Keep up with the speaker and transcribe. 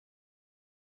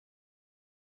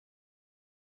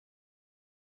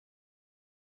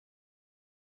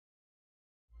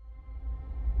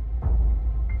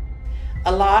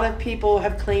A lot of people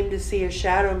have claimed to see a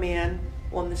shadow man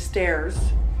on the stairs,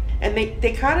 and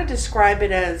they kind of describe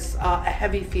it as a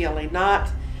heavy feeling,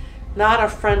 not a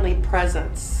friendly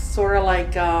presence. Sort of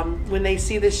like when they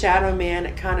see the shadow man,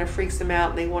 it kind of freaks them out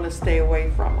and they want to stay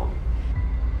away from him.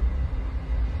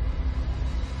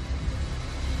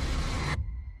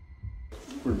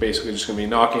 We're basically just going to be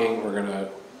knocking. We're going to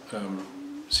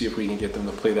see if we can get them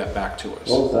to play that back to us.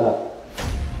 What was that?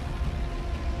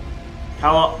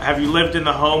 How long have you lived in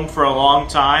the home? For a long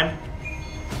time?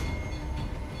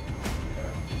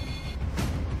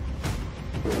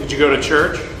 Did you go to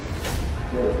church?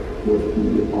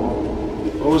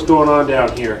 What was going on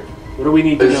down here? What do we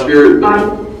need to know? Spirit.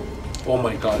 Oh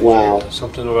my God. Wow.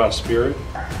 Something about spirit?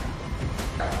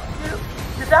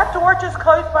 Did that door just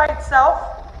close by itself?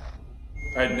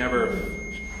 I'd never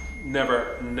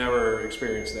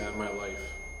experienced that in my life.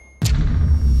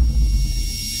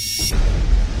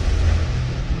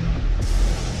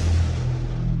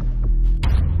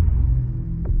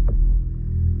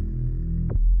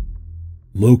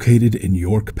 Located in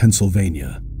York,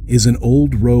 Pennsylvania, is an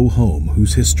old row home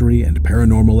whose history and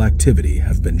paranormal activity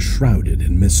have been shrouded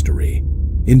in mystery.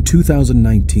 In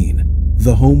 2019,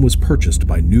 the home was purchased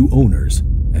by new owners,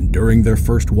 and during their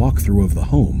first walkthrough of the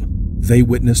home, they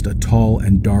witnessed a tall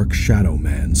and dark shadow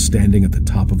man standing at the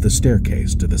top of the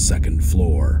staircase to the second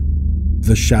floor.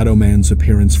 The shadow man's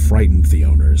appearance frightened the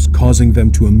owners, causing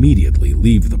them to immediately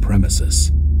leave the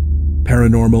premises.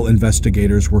 Paranormal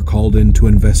investigators were called in to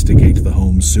investigate the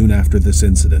home soon after this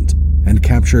incident and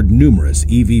captured numerous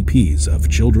EVPs of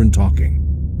children talking,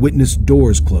 witnessed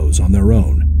doors close on their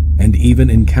own, and even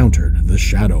encountered the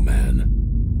Shadow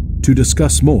Man. To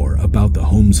discuss more about the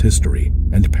home's history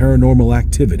and paranormal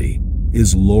activity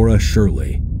is Laura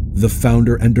Shirley, the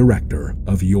founder and director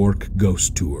of York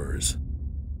Ghost Tours.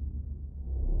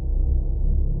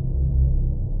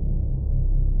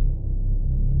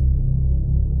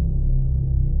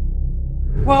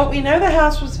 Well, we know the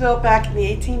house was built back in the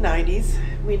 1890s.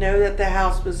 We know that the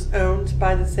house was owned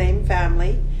by the same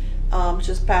family,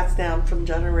 just passed down from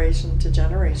generation to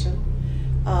generation.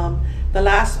 The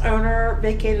last owner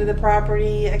vacated the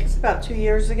property, I guess about 2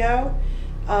 years ago,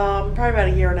 probably about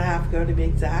a year and a half ago to be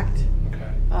exact.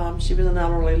 Okay. She was an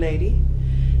elderly lady.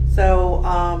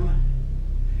 So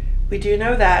we do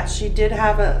know that she did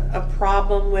have a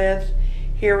problem with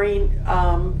hearing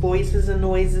voices and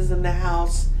noises in the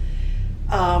house.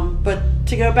 But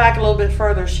to go back a little bit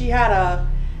further, she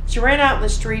ran out in the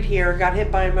street here, got hit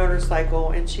by a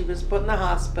motorcycle, and she was put in the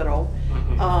hospital,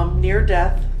 near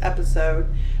death episode.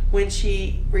 When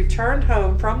she returned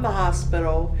home from the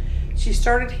hospital, she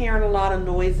started hearing a lot of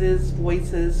noises,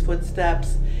 voices,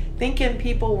 footsteps, thinking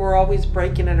people were always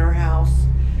breaking in her house.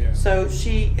 Yeah. So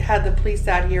she had the police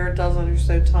out here a dozen or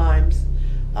so times.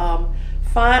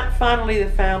 Finally, the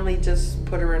family just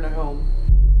put her in a home.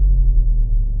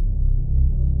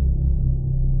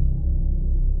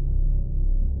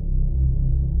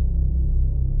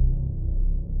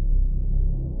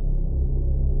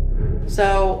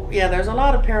 So, yeah, there's a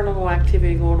lot of paranormal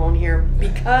activity going on here.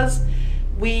 Because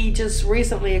we just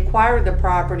recently acquired the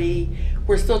property,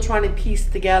 we're still trying to piece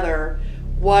together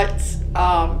what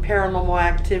paranormal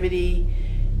activity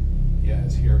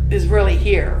It's here. is really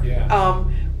here. Yeah.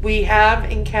 We have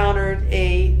encountered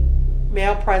a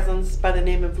male presence by the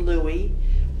name of Louie,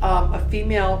 a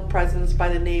female presence by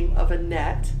the name of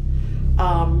Annette.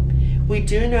 We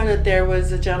do know that there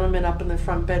was a gentleman up in the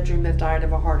front bedroom that died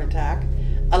of a heart attack.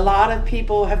 A lot of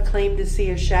people have claimed to see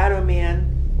a shadow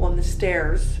man on the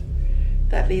stairs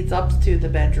that leads up to the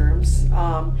bedrooms.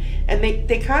 And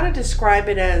they kind of describe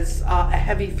it as a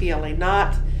heavy feeling,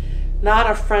 not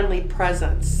a friendly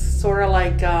presence. Sort of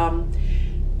like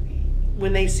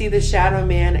when they see the shadow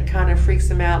man, it kind of freaks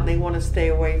them out and they want to stay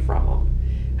away from him.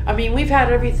 I mean, we've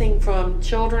had everything from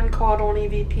children caught on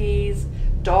EVPs,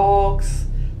 dogs.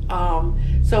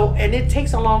 And it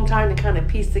takes a long time to kind of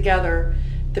piece together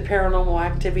the paranormal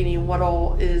activity and what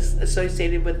all is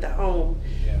associated with the home.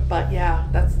 Yeah. But yeah,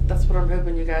 that's what I'm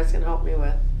hoping you guys can help me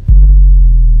with.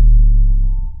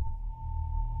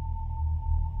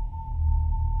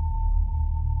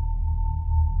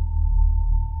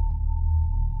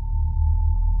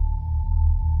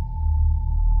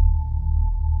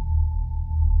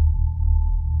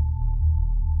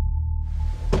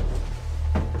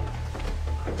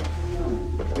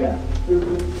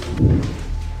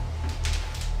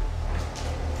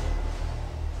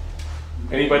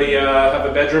 Anybody have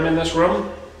a bedroom in this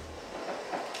room?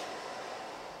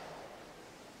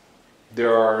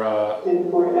 There are.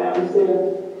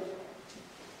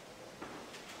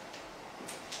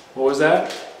 What was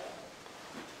that?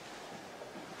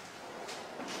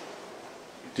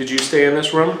 Did you stay in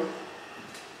this room?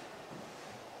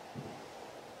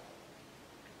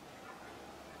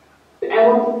 We're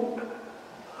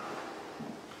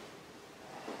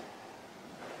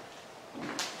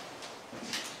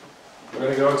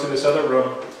going to go into this other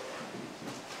room.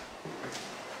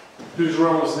 Whose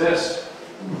room was this?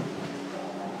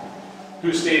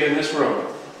 Who stayed in this room?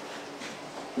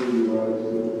 I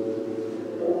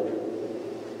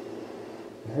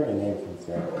heard a name from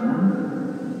threat.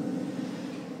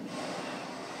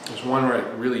 There's one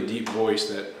really deep voice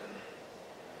that...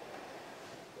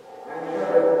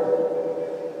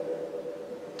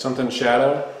 Something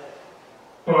shadow?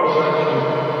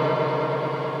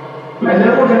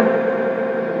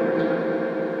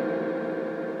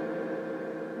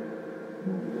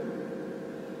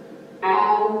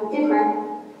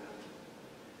 Different.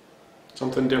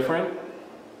 Something different?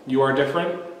 You are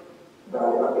different?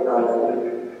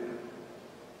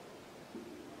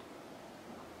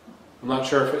 I'm not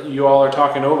sure if you all are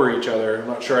talking over each other. I'm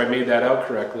not sure I made that out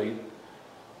correctly.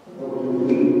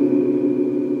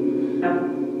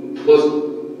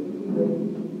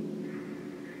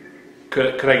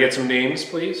 Could I get some names,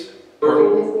 please?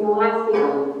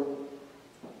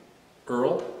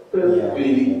 Earl?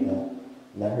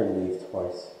 Yeah, I heard Lee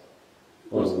twice.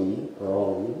 Or Lee?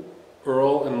 Earl Lee?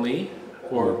 Earl and Lee?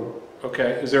 Or,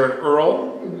 okay, is there an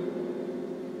Earl?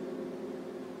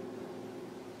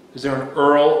 Is there an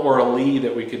Earl or a Lee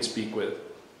that we could speak with?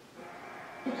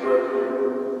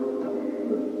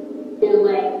 Get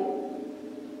away.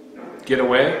 Get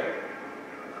away?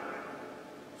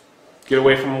 Get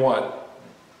away from what?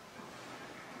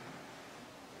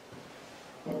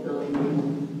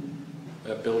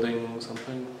 That building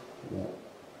something? Yeah.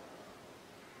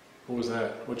 What was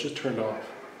that? What just turned off?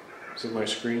 Is it my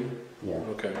screen? Yeah.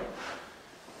 Okay.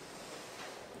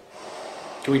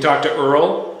 Can we talk to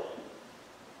Earl?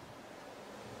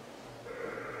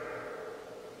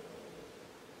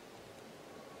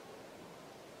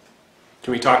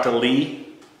 Can we talk to Lee?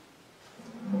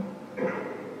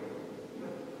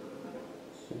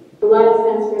 Light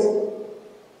sensors.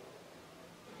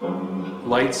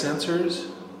 Light sensors?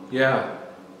 Yeah.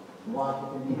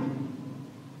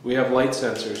 We have light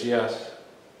sensors, yes.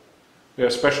 We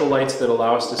have special lights that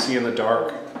allow us to see in the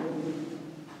dark.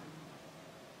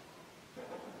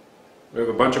 We have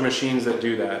a bunch of machines that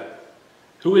do that.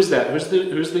 Who is that?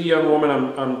 Who's the young woman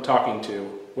I'm talking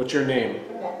to? What's your name?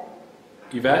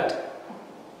 Yvette?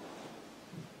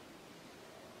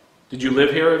 Did you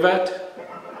live here, Yvette?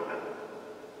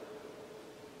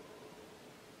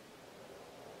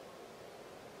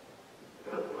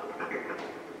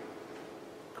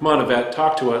 Come on, Yvette,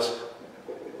 talk to us.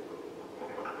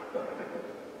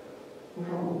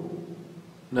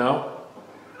 No?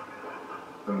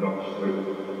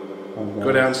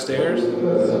 Go downstairs? Something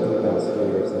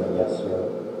downstairs, and yes, sir.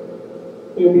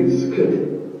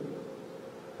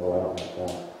 Oh, I don't like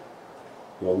that.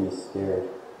 You'll be scared.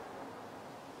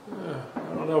 I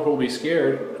don't know if we'll be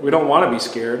scared. We don't want to be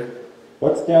scared.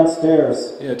 What's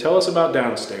downstairs? Yeah, tell us about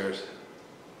downstairs.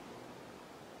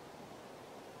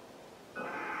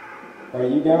 Are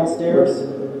you downstairs?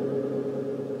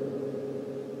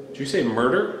 Did you say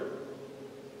murder?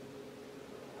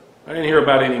 I didn't hear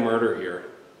about any murder here.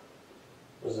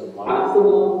 Was it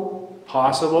Possible.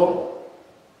 Possible?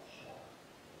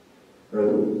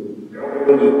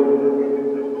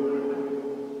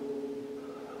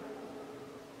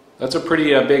 That's a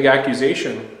pretty big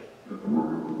accusation.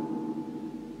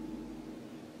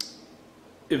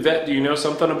 Yvette, do you know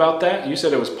something about that? You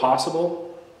said it was possible?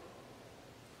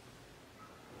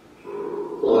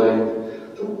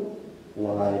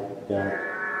 Lie down.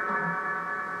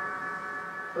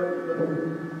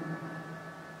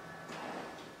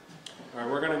 Alright,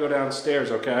 we're going to go downstairs,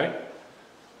 okay?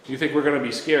 You think we're going to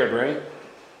be scared, right?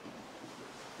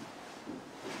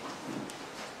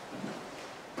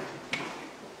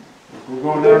 We're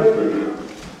going down.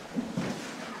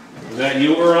 Is that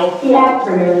you, Earl? Yeah,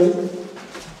 really.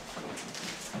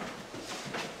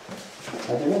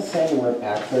 I didn't say you were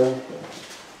actor.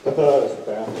 I thought it was the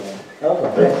bathroom.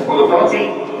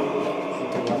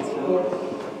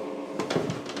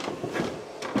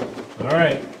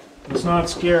 Alright, let's not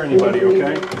scare anybody,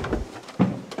 okay?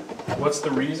 What's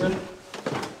the reason?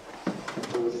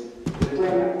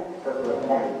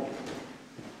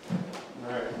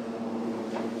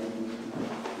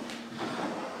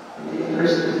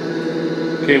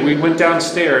 Okay, we went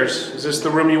downstairs. Is this the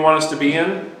room you want us to be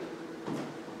in?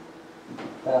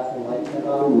 Bathroom light turned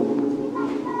on.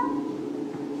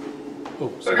 Oh,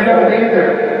 That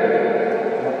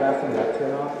bathroom light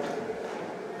turned off.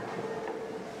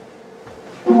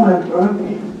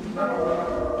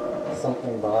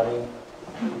 something body.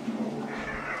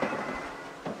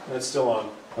 It's still on.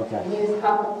 Okay. Here's a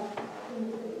couple.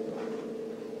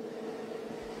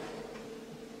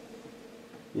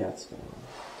 Yeah, it's still on.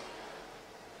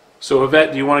 So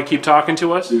Yvette, do you want to keep talking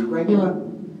to us? Regular.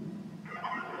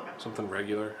 Something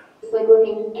regular. It's like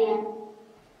looking at.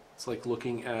 It's like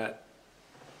looking at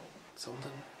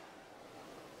something.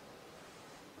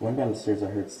 Went downstairs, I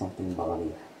heard something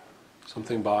body.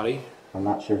 Something body. I'm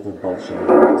not sure if they're bullshitting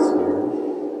or I'm scared.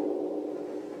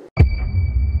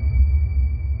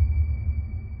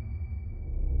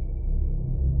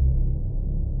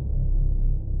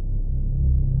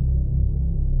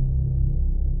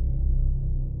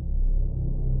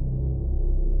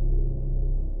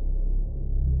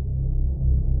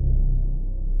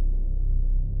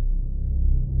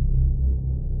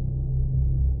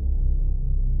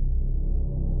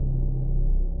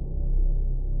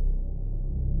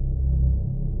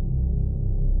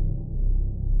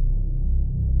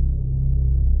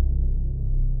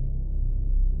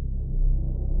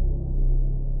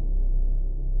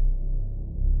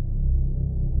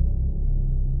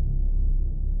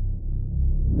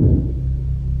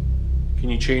 Can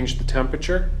you change the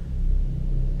temperature?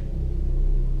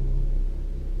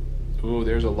 Ooh,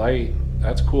 there's a light.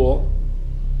 That's cool.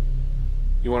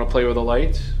 You want to play with the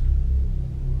lights?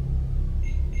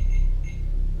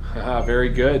 Haha, very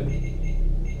good.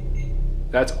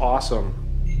 That's awesome.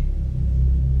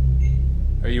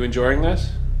 Are you enjoying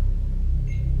this?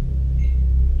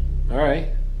 All right.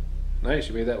 Nice,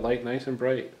 you made that light nice and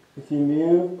bright. If you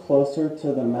move closer to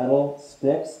the metal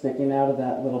stick sticking out of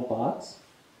that little box,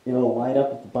 it'll light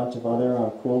up with a bunch of other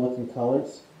cool looking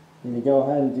colors. Can you go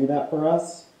ahead and do that for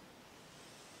us?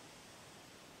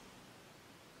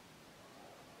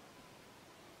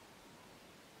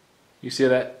 You see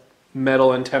that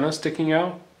metal antenna sticking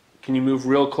out? Can you move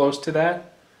real close to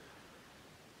that?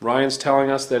 Ryan's telling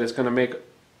us that it's going to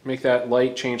make that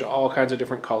light change all kinds of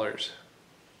different colors.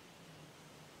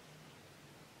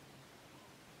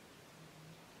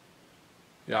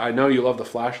 Yeah, I know you love the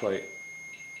flashlight.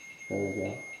 There we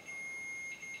go.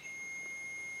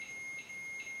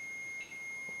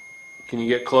 Can you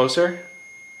get closer?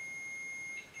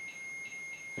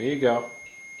 There you go.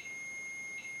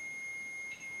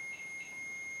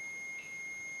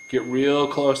 Get real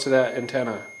close to that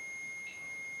antenna.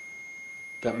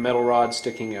 That metal rod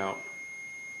sticking out.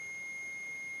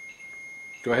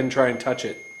 Go ahead and try and touch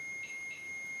it.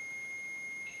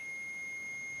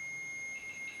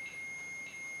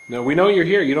 No, we know you're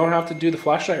here. You don't have to do the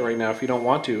flashlight right now if you don't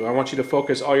want to. I want you to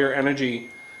focus all your energy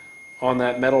on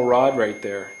that metal rod right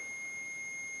there.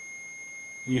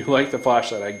 You like the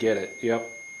flashlight, I get it. Yep,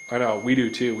 I know, we do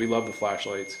too. We love the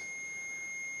flashlights.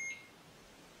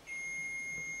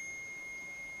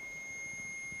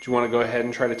 Do you want to go ahead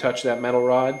and try to touch that metal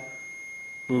rod?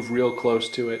 Move real close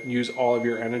to it and use all of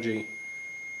your energy.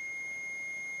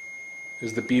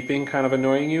 Is the beeping kind of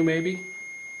annoying you, maybe?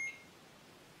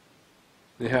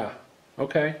 Yeah,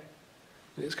 okay.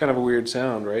 It's kind of a weird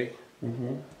sound, right?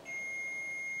 Mm-hmm.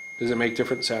 Does it make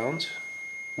different sounds?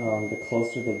 The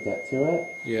closer they get to it,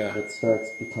 Yeah. it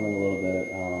starts becoming a little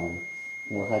bit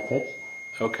more high pitched.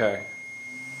 Okay.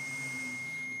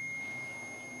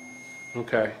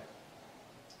 Okay.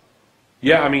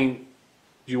 Yeah, I mean,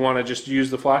 do you want to just use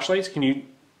the flashlights? Can you...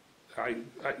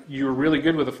 you're really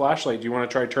good with the flashlight. Do you want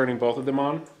to try turning both of them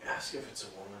on? Ask if it's a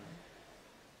woman.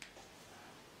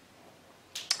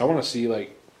 I want to see,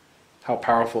 like, how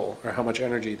powerful or how much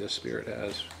energy this spirit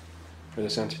has, or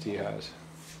this entity has.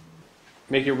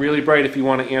 Make it really bright if you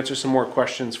want to answer some more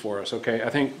questions for us, okay? I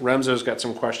think Remzo's got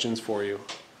some questions for you.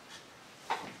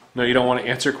 No, you don't want to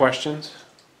answer questions?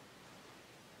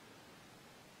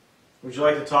 Would you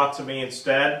like to talk to me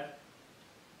instead?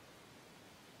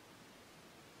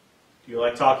 Do you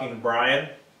like talking to Brian?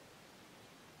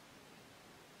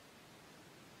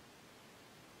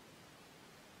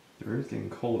 The room's getting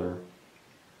colder.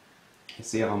 I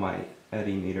see it on my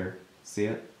eddy meter. See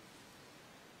it?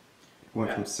 It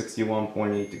went from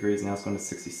 61.8 degrees, now it's going to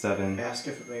 67. Ask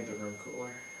if it made the room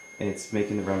cooler. And it's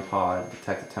making the REM pod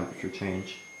detect the temperature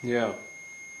change. Yeah.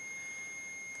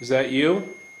 Is that you?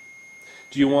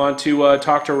 Do you want to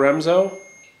talk to Remzo?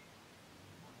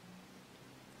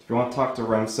 If you want to talk to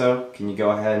Remzo, can you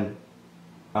go ahead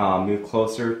and move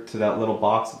closer to that little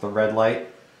box with the red light?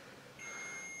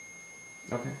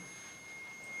 Okay.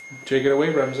 Take it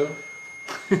away, Remzo.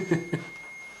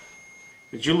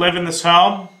 Did you live in this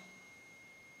home?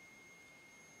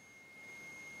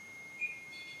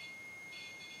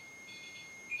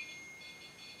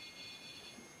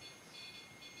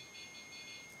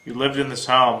 You lived in this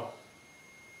home.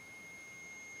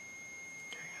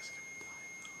 Okay,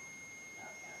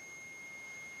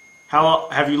 How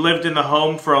have you lived in the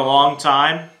home for a long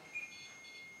time?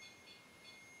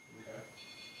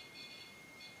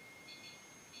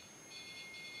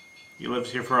 You lived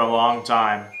here for a long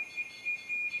time.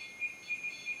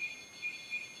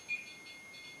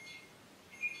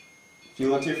 If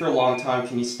you lived here for a long time,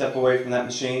 can you step away from that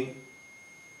machine?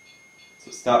 So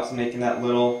it stops making that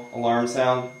little alarm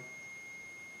sound.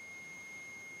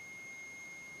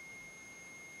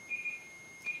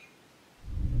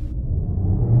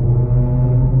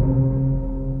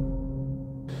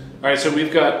 All right, so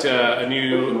we've got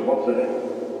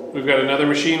we've got another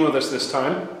machine with us this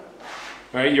time.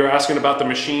 All right, you were asking about the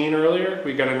machine earlier.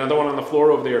 We got another one on the floor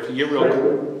over there. If you get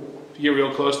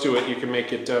real close to it, you can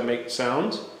make it make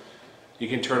sounds. You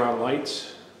can turn on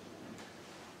lights.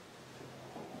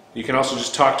 You can also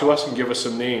just talk to us and give us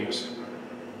some names.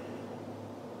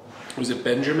 Was it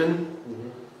Benjamin? Mm-hmm.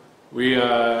 We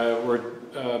were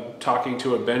talking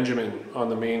to a Benjamin on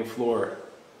the main floor.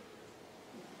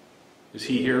 Is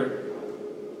he here?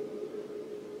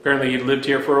 Apparently he lived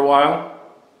here for a while.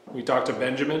 We talked to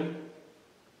Benjamin.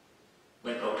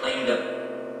 We proclaimed him.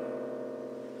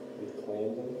 We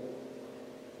claimed him?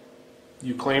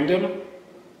 You claimed him?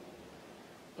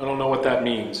 I don't know what that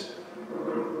means.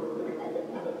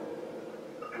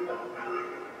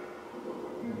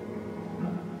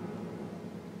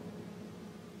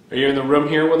 Are you in the room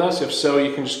here with us? If so,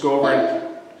 you can just go over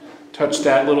and touch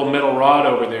that little metal rod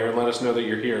over there and let us know that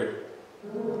you're here.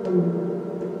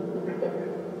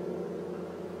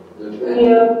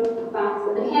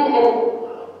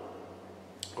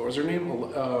 What was her name?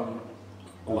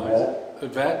 Eliza?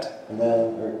 Yvette? And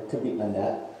then, or it could be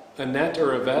Annette. Annette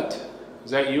or Yvette?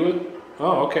 Is that you?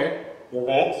 Oh, okay.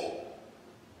 Yvette?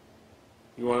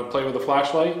 You want to play with a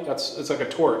flashlight? It's like a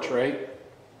torch, right?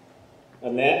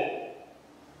 Annette?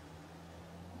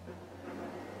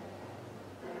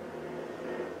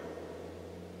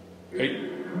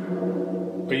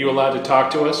 Are you allowed to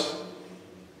talk to us?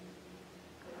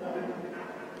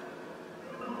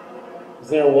 Is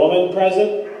there a woman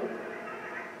present?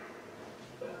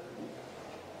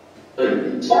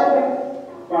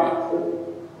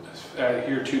 I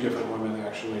hear two different women,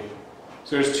 actually.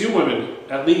 So there's two women,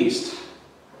 at least.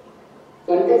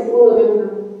 You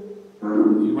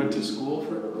went to school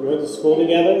for? We went to school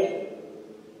together?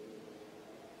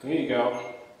 There you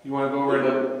go. You want to go over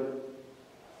and...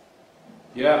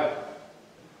 Yeah.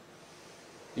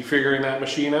 You figuring that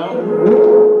machine out?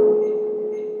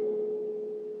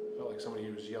 Felt like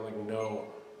somebody was yelling no.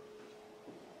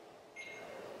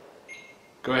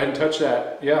 Go ahead and touch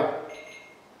that. Yeah.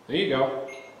 There you go.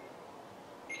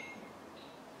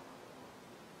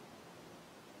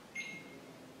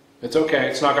 It's okay.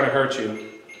 It's not going to hurt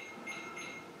you.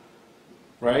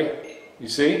 Right? You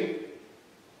see?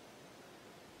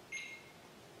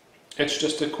 It's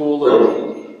just a cool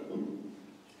little...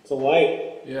 It's a light.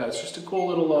 Yeah, it's just a cool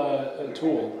little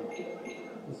tool.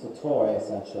 It's a toy,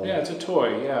 essentially. Yeah, it's a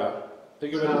toy, yeah.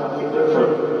 Think of it.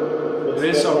 It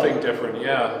is something different,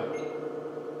 yeah.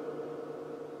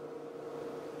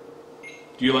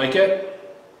 Do you like it?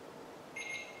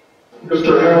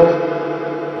 Mr. Harold.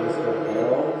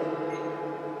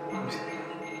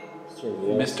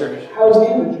 Mr. Harold?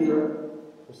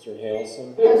 Mr. Mr.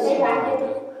 Halson?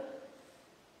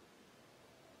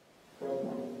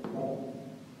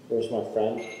 Where's my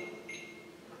friend?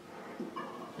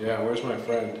 Yeah, where's my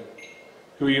friend?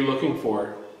 Who are you looking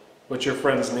for? What's your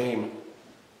friend's name?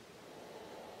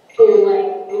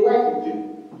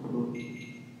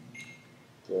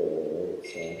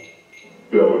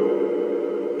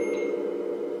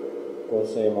 Go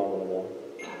say a moment ago.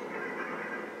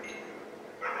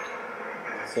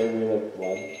 Say we like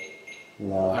blood.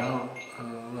 No. I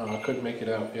don't know. I couldn't make it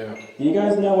out, yeah. Do you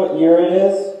guys know what year it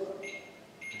is?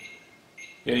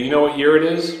 Yeah, you know what year it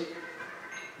is?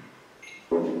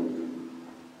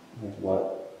 What?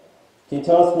 Can you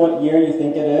tell us what year you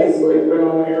think it is? He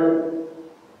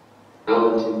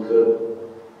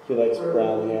likes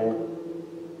brown hair.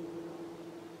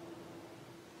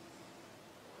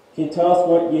 Can you tell us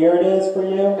what year it is for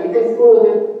you? You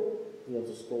went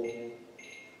to school here.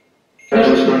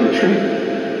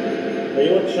 Are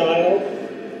you a child?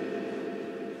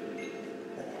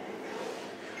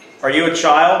 Are you a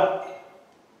child?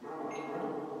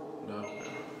 No.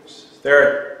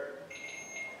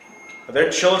 Are there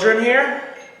children here?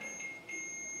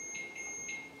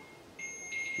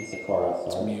 It's a car outside.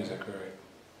 It's music, right?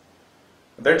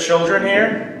 Are there children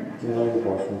here? Do you know your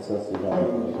boyfriend says you don't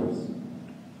have neighbors?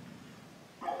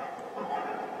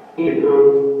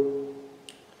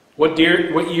 What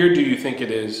year do you think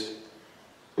it is?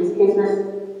 It's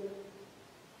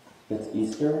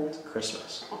Easter?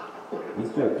 Christmas.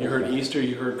 Easter. You heard Easter,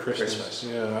 you heard Christmas. Christmas.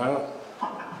 Yeah, I don't.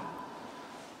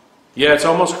 Yeah, it's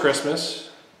almost Christmas.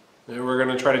 And we're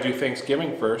gonna try to do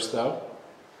Thanksgiving first, though.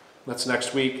 That's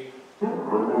next week. Do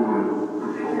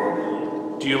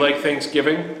you like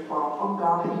Thanksgiving? Oh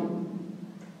gosh.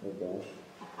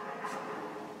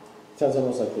 Sounds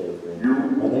almost like they're green.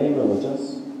 Are they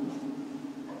religious?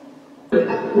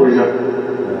 What do you got?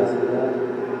 You're asking that?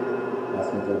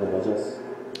 Asking if they're religious?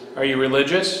 Are you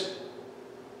religious?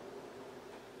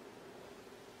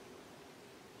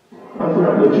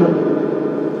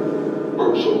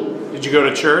 Did you go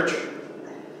to church?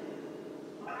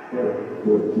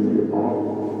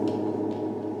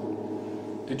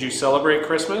 Did you celebrate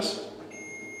Christmas?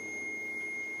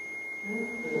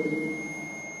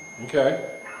 Okay.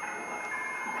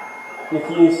 If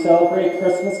you celebrate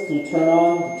Christmas, can you turn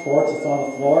on the torch that's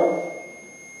on the floor?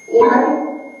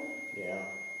 Yeah.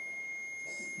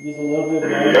 Use a little bit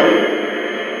of energy.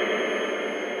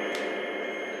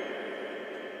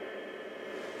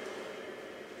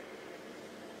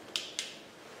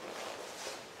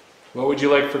 What would you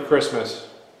like for Christmas?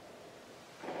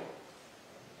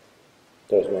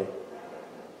 There's me.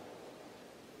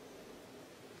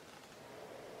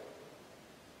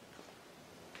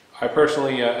 I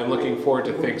personally am looking forward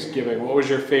to Thanksgiving. What was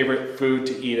your favorite food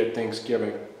to eat at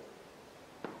Thanksgiving?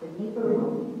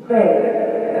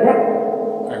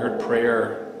 I heard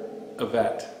prayer,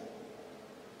 Yvette.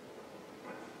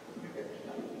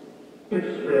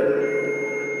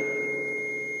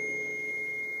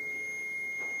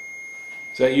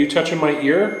 Is that you touching my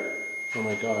ear? Oh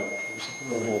my God, there's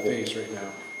something on my face right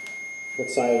now. What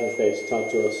side of your face?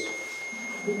 Talk to us.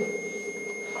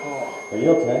 Oh, Are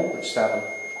you okay? What's happened?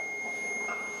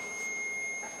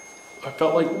 I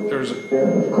felt like there was a...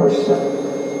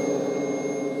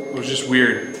 It was just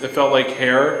weird. It felt like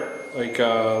hair, like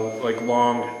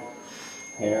long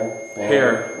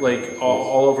hair, like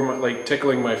all over my, like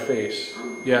tickling my face.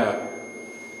 Yeah,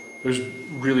 it was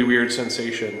really weird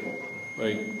sensation.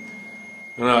 Like,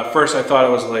 and at first I thought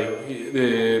it was like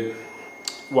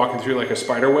walking through like a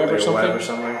spider web Like or a something. web or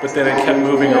something? But then it kept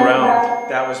moving around.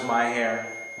 That was my hair.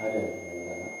 I didn't hear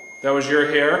that. That was your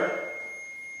hair?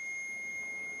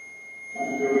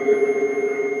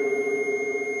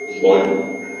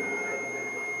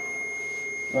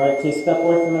 Alright, can you step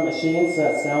away from the machine so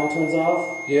that sound turns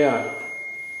off? Yeah.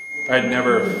 I'd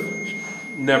never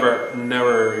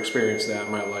experienced that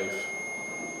in my life.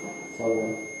 It's all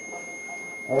good.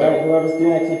 Alright, whoever's doing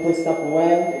that, can you please step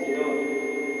away?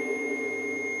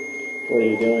 What are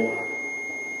you doing?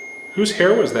 Whose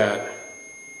hair was that?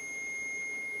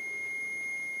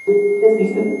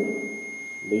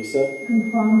 Lisa?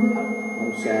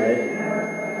 I'm sorry.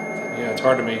 Yeah, it's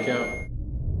hard to make out.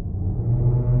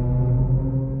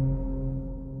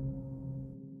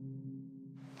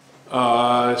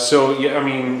 So yeah, I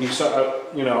mean, you saw,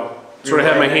 sort of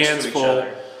had my hands full.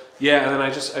 Yeah, and then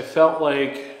I felt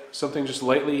like something just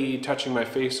lightly touching my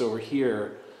face over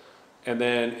here, and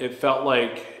then it felt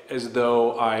like as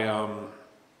though I don't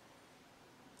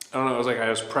know, it was like I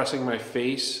was pressing my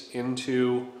face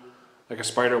into like a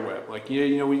spider web. Like,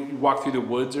 we walk through the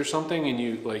woods or something and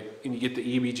you get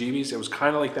the EBGBs. It was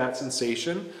kind of like that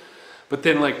sensation. But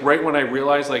then like right when I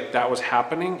realized like that was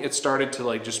happening, it started to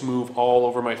like just move all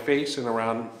over my face and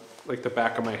around like the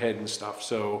back of my head and stuff.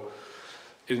 So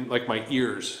in like my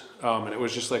ears. And it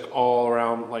was just like all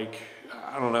around, like,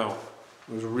 I don't know.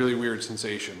 It was a really weird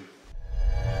sensation.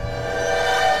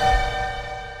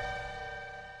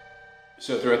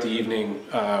 So throughout the evening,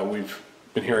 we've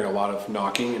been hearing a lot of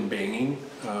knocking and banging.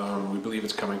 We believe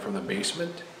it's coming from the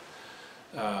basement.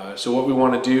 So what we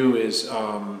want to do is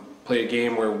play a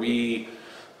game where we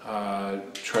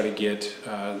try to get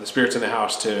the spirits in the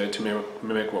house to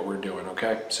mimic what we're doing,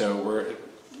 okay? So we're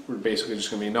basically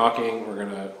just going to be knocking. We're going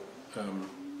to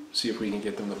see if we can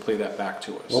get them to play that back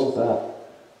to us. What was that?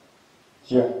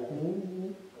 Sure.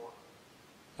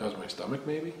 That was my stomach,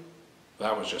 maybe?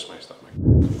 That was just my stomach.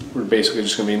 We're basically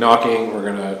just going to be knocking. We're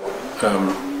going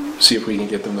to see if we can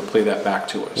get them to play that back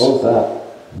to us. What was that?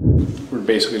 We're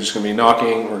basically just going to be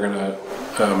knocking. We're going to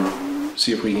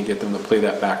see if we can get them to play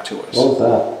that back to us. What was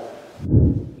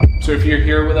that? So if you're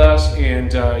here with us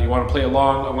and you want to play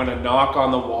along, I'm going to knock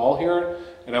on the wall here,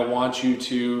 and I want you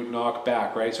to knock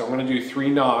back, right? So I'm going to do 3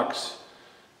 knocks,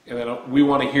 and then we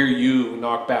want to hear you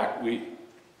knock back.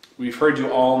 We've heard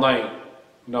you all night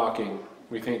knocking.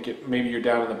 We think maybe you're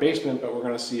down in the basement, but we're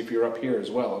going to see if you're up here as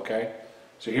well, okay?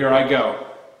 So here I go.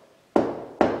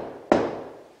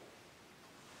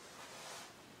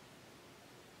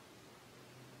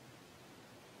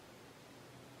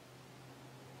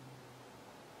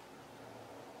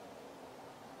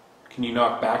 Can you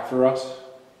knock back for us?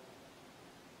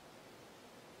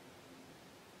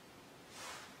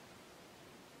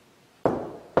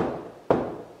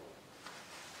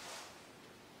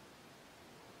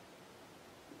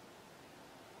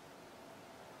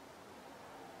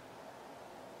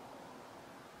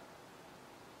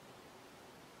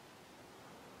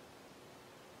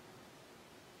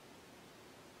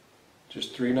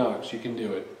 Just 3 knocks, you can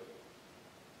do it.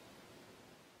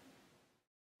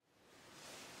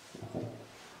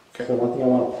 Okay. So one thing I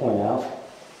want to point out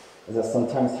is that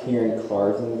sometimes hearing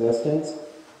cars in the distance,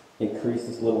 it creates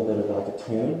this little bit of like a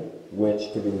tune,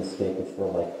 which could be mistaken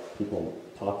for like people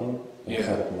talking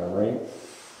instead of murmuring.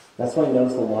 That's why I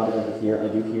noticed a lot of over here. I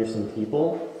do hear some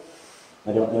people.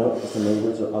 I don't know if it's the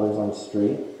neighbors or others on the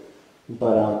street.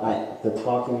 But the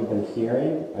talking we've been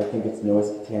hearing, I think it's noise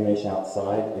contamination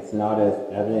outside. It's not as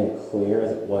evident and clear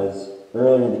as it was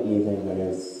earlier in the evening when it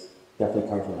was definitely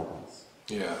coming from the house.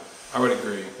 Yeah, I would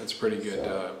agree. That's pretty good.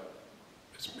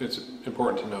 It's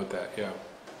important to note that, yeah.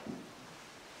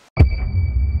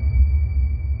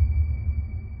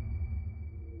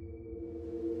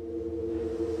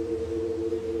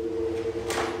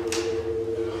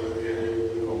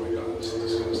 Oh my God, this is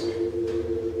disgusting.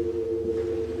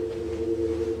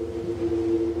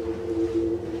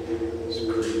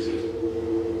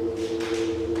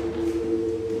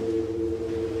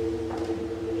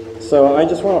 So I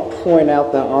just want to point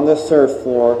out that on this third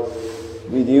floor,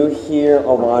 we do hear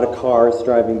a lot of cars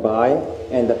driving by,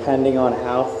 and depending on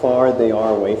how far they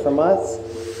are away from us,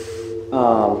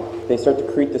 they start to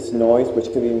create this noise,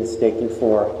 which could be mistaken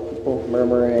for people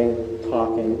murmuring,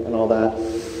 talking, and all that.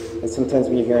 And sometimes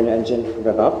when you hear an engine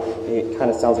rev up, it kind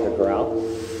of sounds like a growl.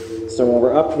 So when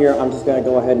we're up here, I'm just going to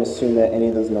go ahead and assume that any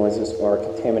of those noises are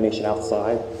contamination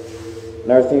outside.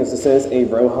 Another thing is this is a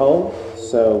row home,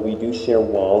 so we do share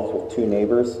walls with 2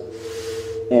 neighbors.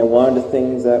 And one of the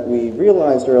things that we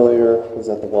realized earlier was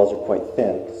that the walls are quite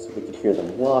thin, so we could hear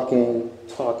them walking,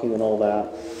 talking, and all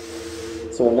that.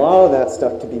 So a lot of that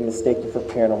stuff could be mistaken for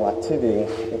paranormal activity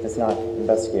if it's not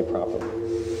investigated properly.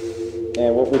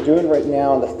 And what we're doing right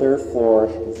now on the 3rd floor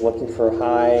is looking for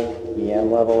high EM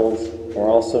levels. We're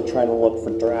also trying to look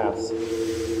for drafts,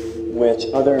 which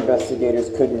other investigators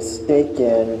could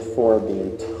mistaken for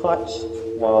being touched,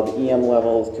 while the EM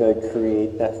levels could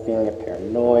create that feeling of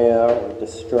paranoia or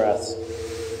distress,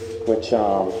 which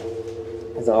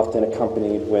is often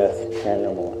accompanied with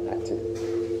paranormal activity.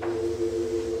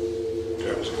 Okay,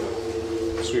 I'm just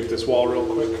gonna sweep this wall real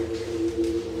quick.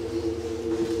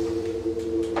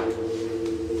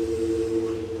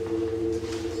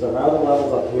 So how are the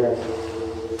levels up here?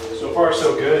 So far,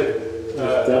 so good.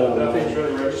 Nothing's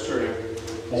really registering.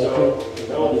 So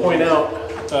I will point out,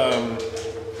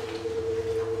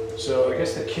 so I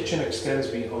guess the kitchen extends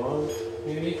beyond,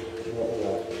 maybe?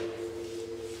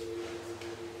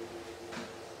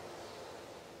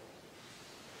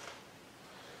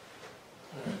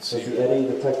 Is the Eddie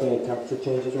detecting any temperature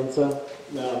changes, Rinsa?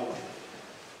 No.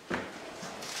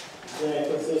 Yeah,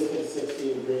 consistent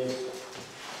 60 degrees.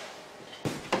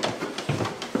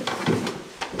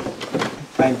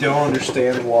 I don't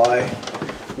understand why,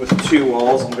 with 2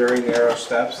 walls and very narrow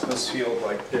steps, this feels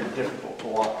like they're difficult to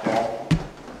walk down.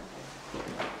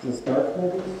 Is this dark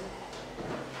maybe?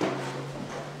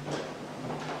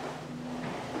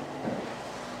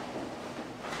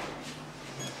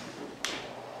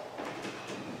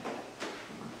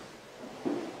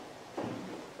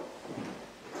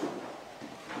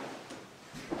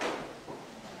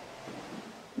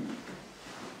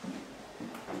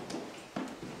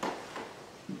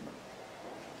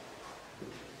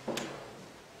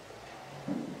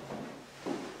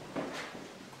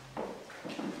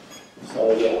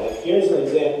 So yeah, like here's an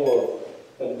example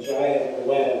of a giant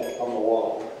web on the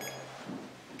wall.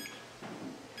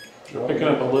 We're picking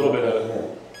up a little bit of,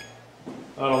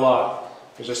 not a lot.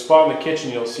 There's a spot in the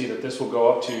kitchen, you'll see that this will go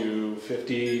up to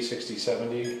 50, 60,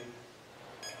 70. So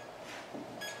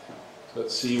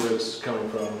let's see where this is coming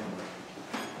from.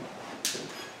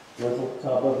 Where's the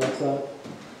cobweb, Rinsa?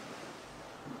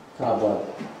 Cobweb.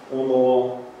 On the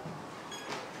wall.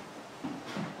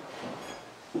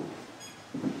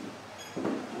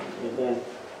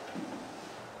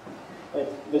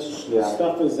 Like this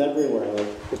stuff is everywhere. Like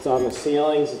it's on the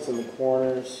ceilings, it's in the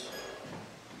corners.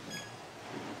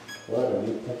 What are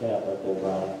you picking up, like the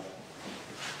brown?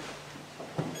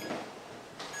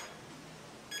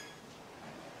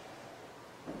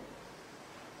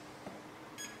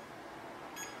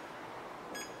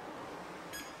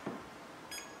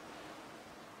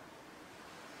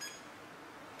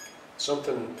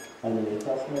 Something Underneath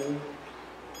us, maybe?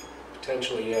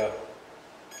 potentially, yeah.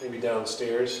 Maybe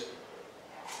downstairs.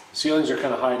 Ceilings are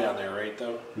kind of high down there, right,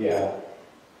 though? Yeah.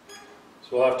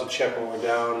 So we'll have to check when we're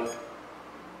down.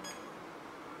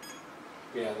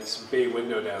 Yeah, there's some bay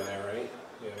window down there, right?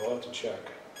 Yeah, we'll have to check.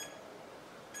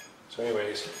 So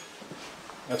anyways,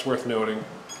 that's worth noting.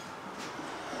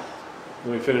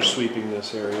 When we finish sweeping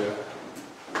this area.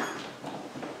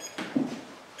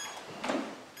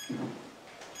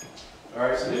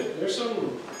 Alright, so there's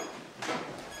some,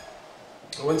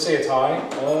 I wouldn't say it's high,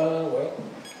 well.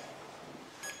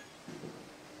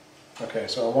 Okay,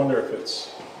 so I wonder if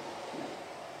it's,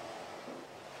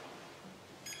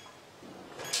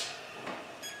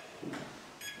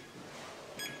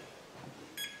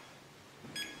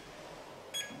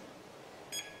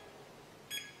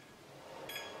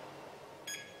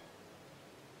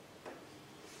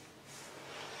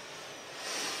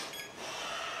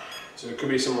 so there could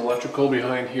be some electrical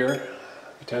behind here,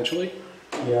 potentially.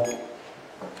 Yeah.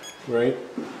 Right?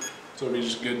 So it'd be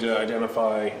just good to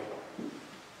identify.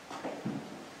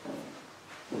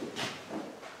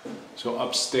 So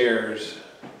upstairs.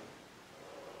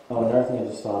 Oh, another thing I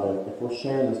just thought of, if we're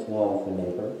sharing this wall with a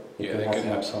neighbor, Yeah, they could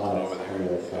have something over there.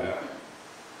 Here, so.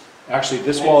 Yeah. Actually,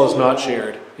 this wall is not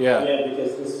shared. Yeah. Yeah,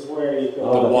 because this is where you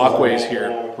go. The walkway's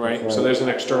here, right? So there's an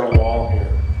external wall here.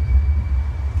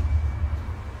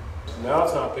 Now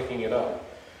it's not picking it up.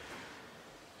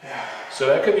 So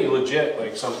that could be legit,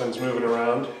 like something's moving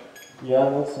around. Yeah,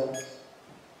 that makes sense.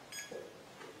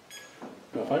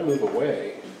 Now if I move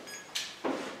away,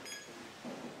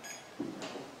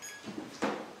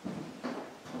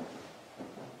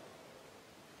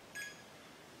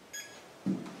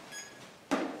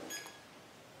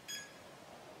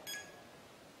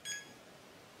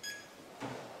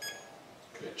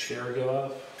 could a chair go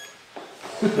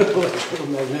off?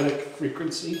 Electromagnetic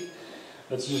frequency?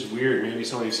 That's just weird. Maybe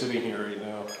somebody's sitting here right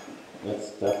now.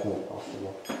 That's definitely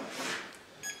possible.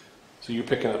 So you're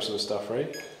picking up some stuff,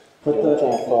 right? Put I'm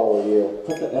trying to follow you.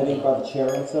 Put the Eddie by the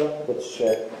chair and stuff. Which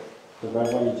chair? The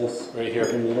red one you just Right here.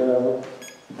 put the meter over.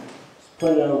 Just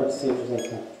put it over to see if there's any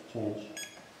temperature change.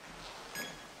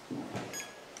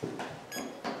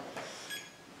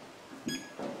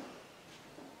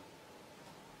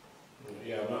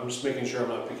 Yeah, I'm just making sure I'm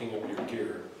not picking up your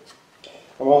gear.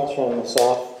 I'm going to turn this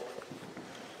off.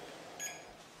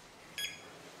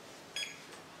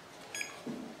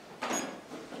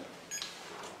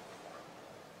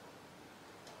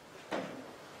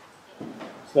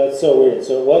 So that's so weird.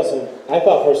 So it wasn't, I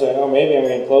thought for a second, oh, maybe I'm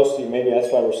getting close to you. Maybe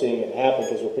that's why we're seeing it happen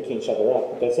because we're picking each other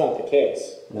up. But that's not the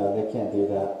case. No, they can't do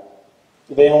that.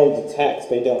 They only detect,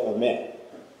 they don't emit.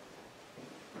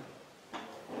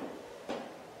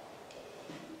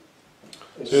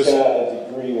 It's So got a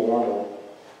degree warmer.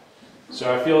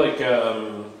 So I feel like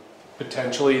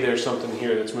potentially there's something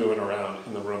here that's moving around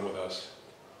in the room with us.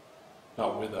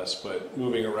 Not with us, but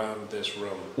moving around this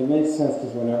room. It makes sense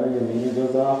because whenever your meter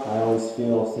goes off, I always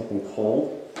feel something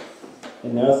cold.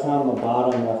 And notice how on the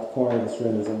bottom left corner of this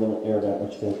room there's a little air vent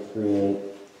which can create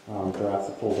drafts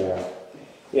of cold air.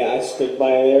 Yeah, I stood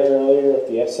by there earlier with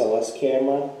the SLS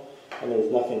camera, and there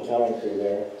was nothing coming through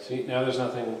there. See, now there's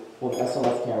nothing. Well, the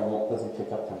SLS camera doesn't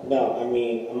pick up temperature. No, I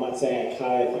mean, I'm not saying I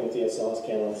caught anything with the SLS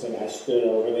camera. I'm saying I stood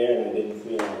over there and I didn't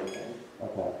feel anything.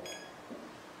 Okay.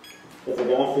 If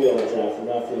we're gonna feel a draft,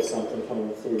 we're gonna feel something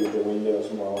coming through the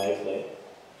windows more likely.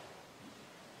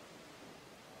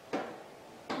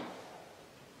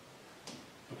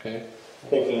 Okay.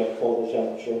 Picking up colder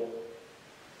temperature.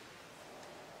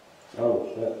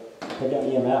 Oh shit. Pick up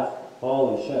EMF.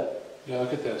 Holy shit. Yeah,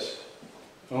 look at this.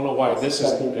 I don't know why this is.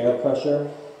 Second air pressure.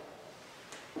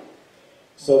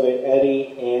 So the Eddy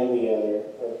and the other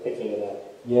are picking it up.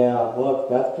 Yeah, look,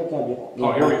 that's picking up.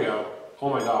 Oh, here we go. Oh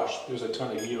my gosh, there's a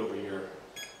ton of heat over here.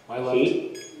 My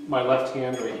left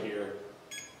hand right here.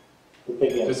 We're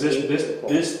picking up Does heat.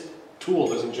 this tool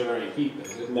doesn't generate heat,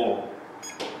 does it? No.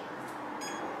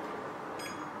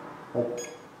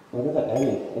 Look at the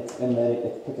Eddy. It's emitting.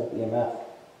 It's picked up EMF.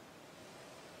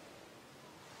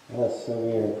 That's so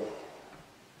weird.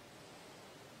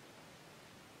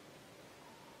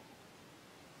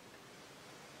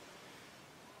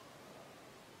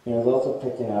 You know, it's also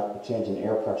picking up a change in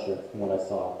air pressure from what I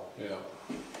saw. Yeah.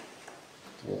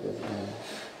 Here it is again.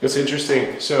 It's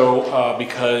interesting. So,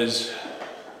 because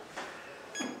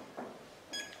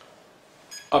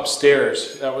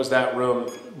upstairs, that was that room,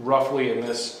 roughly in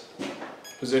this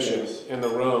position in the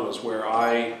room is where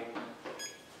I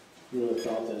Really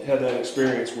felt it. had that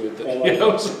experience with it. And You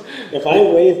know? if I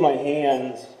wave my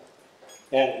hand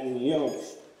at you, you don't,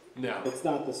 No, it's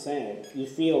not the same. You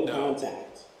feel No.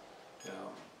 contact.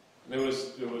 no. It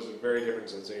was a very different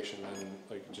sensation than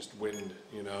like just wind,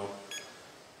 you know.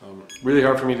 Really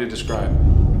hard for me to describe.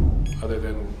 other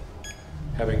than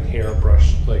having hair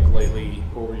brushed like lightly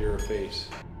over your face.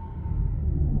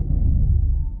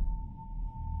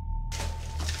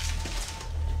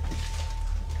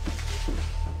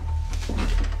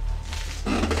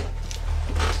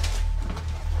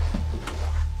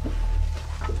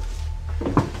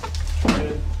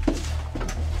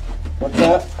 What's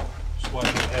that? Just watch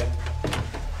your head.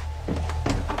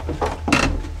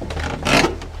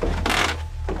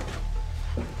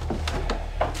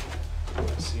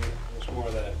 Let's see, there's more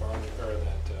of that barley or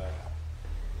that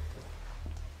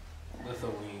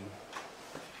litholine.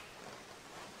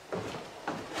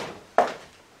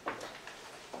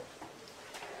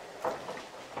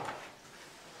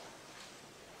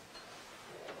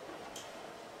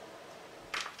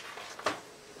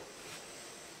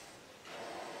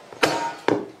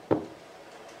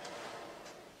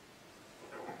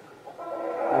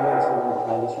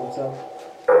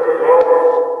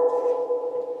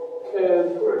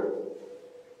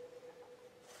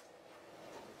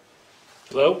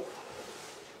 Hello?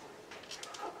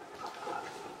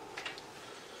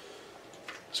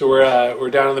 So we're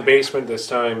down in the basement this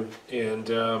time, and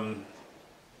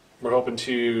we're hoping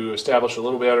to establish a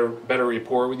little better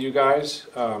rapport with you guys.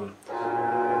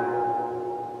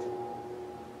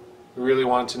 We really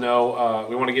want to know.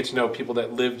 We want to get to know people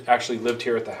that actually lived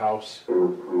here at the house,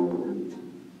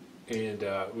 and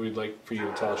we'd like for you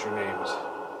to tell us your names.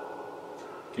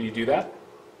 Can you do that?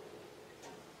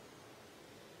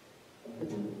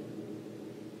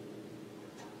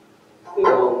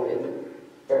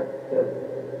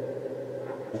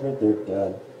 I heard they're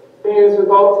dead. There's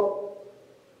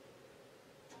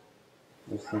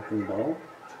something wrong?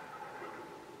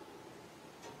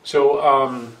 So,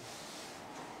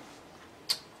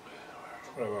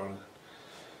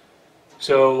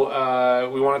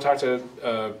 we want to talk to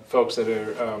folks that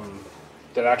are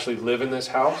that actually live in this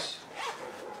house.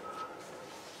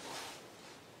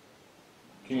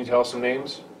 Can you tell us some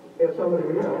names?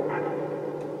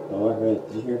 Oh, I heard.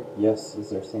 Did you hear? Yes, is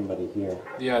there somebody here?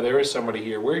 Yeah, there is somebody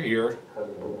here. We're here.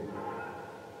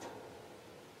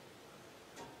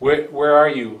 Where are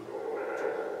you?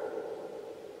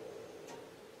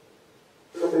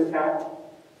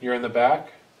 You're in the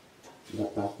back? In the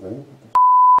back room?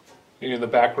 You're in the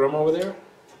back room over there?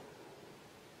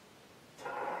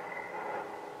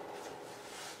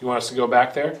 You want us to go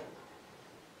back there?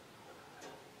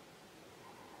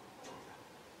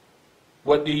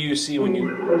 What do you see when you...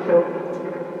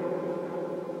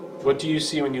 What do you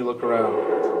see when you look around?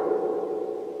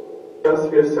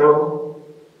 Just yourself.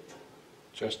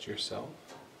 Just yourself?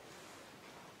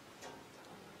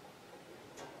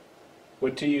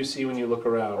 What do you see when you look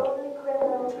around?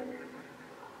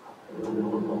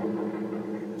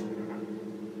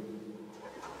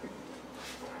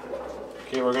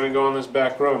 Okay, we're gonna go in this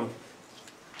back room.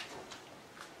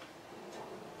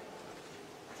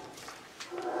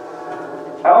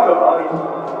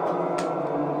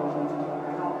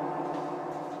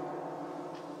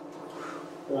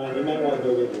 Ryan, you might want to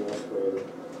go get your respirator.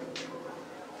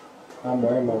 I'm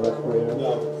wearing my respirator.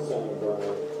 No, it's on your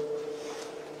burner.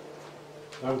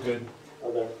 I'm good.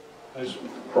 Okay.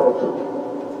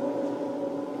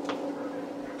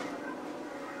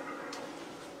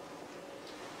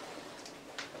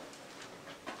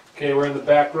 Okay, we're in the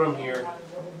back room here.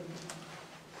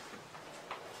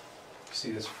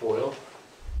 See this foil?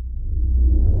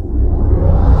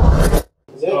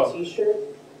 Is that a t-shirt?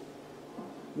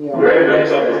 Yeah.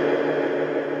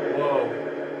 Whoa.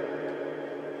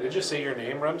 Did it just say your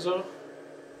name, Remzo?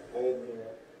 I didn't hear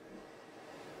it.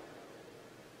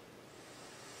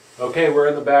 Okay, we're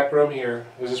in the back room here.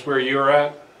 Is this where you are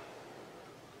at?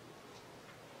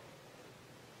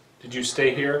 Did you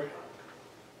stay here?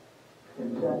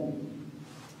 Ryan,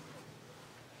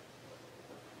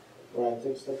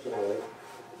 take steps away.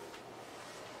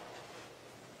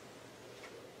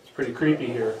 It's pretty creepy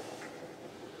here.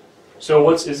 So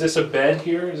is this a bed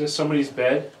here? Is this somebody's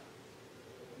bed?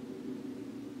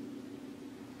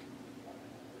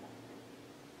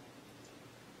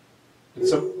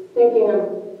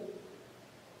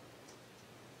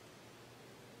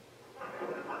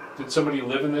 Did somebody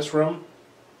live in this room?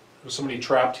 Was somebody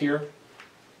trapped here?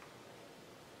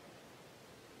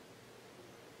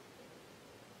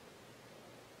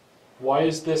 Why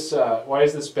is this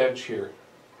bench here?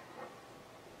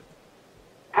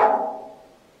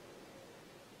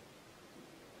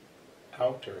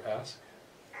 Out or ask?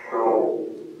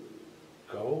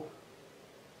 Go?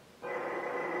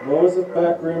 What was this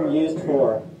back room used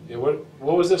for? Yeah, what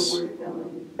was this?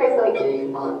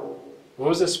 What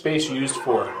was this space used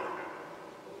for?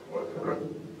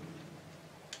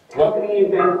 What?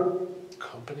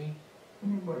 Company company.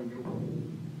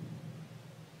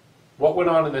 What went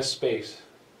on in this space?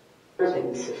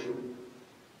 Nothing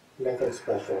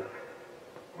special.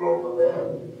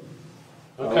 Okay.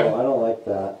 Oh, I don't like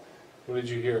that. What did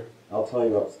you hear? I'll tell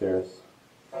you upstairs.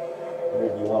 Where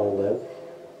do you want to live?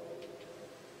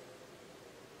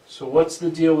 So what's the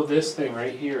deal with this thing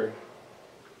right here?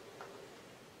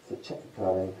 It's a checker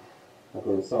cutting. Like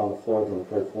we saw on the floors on the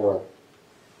third floor.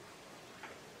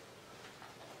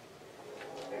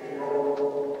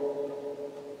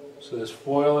 So there's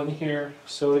foil in here,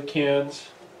 soda cans.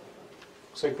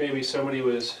 Looks like maybe somebody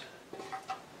was...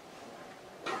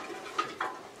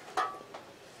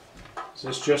 Is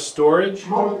this just storage? I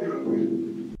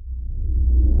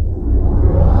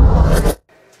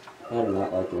do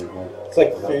not like it. It's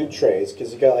like food trays,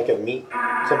 because you got like a meat,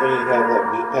 something you have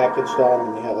like meat packaged on,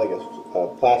 and you have like a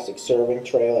plastic serving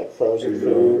tray, like frozen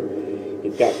food.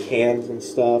 You've got cans and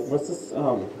stuff. What's this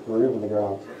groove in the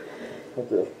ground? Right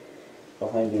there.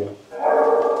 Behind you.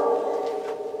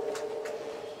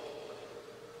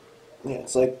 Yeah,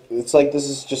 it's like this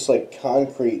is just like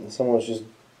concrete, and someone was just.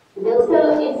 Can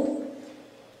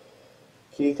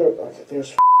you throw? Okay,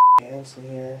 there's cans in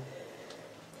here.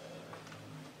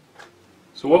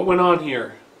 So what went on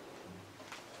here?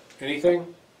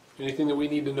 Anything? Anything that we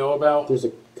need to know about? There's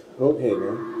a coat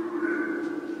hanger.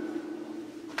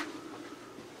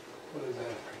 What is that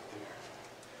right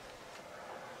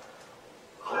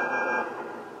there?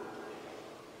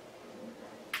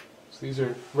 So these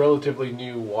are relatively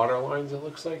new water lines, it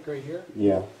looks like, right here?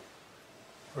 Yeah.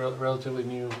 Relatively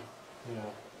new, yeah.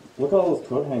 Look at all those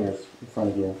coat hangers in front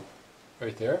of you.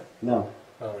 Right there? No.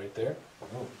 Oh, right there?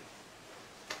 Oh.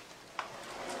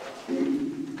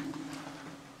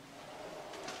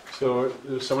 So,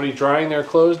 is somebody drying their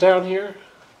clothes down here?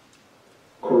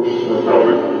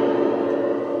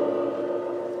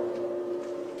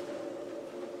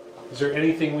 Is there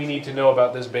anything we need to know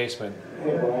about this basement?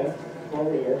 Hey Brian, come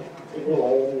over here. Keep your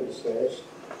light under the stairs.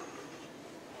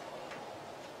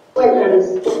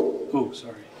 Ooh,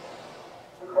 sorry.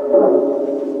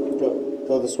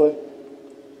 Go this way.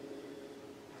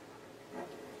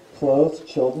 Clothes?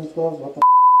 Children's clothes? What the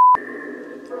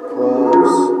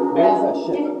Clothes. What is that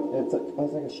shit? It's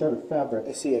like a shirt of fabric.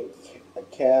 I see a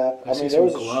cap. I see there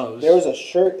was some gloves. there was a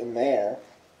shirt in there.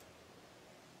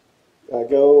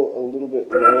 Go a little bit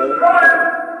lower.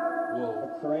 Whoa. A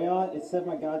crayon? It said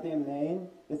my goddamn name?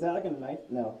 Is that like a knife?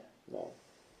 No. No.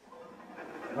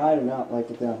 I do not like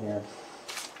it down here.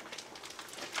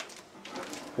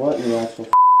 What in the actual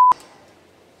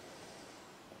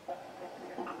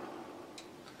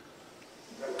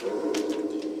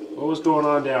What was going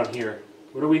on down here?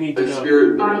 What do we need to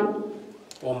know?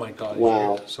 Oh my god.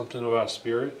 Wow. Something about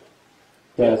spirit?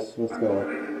 Yes, let's go.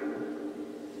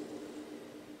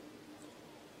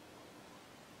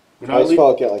 We're not, Ice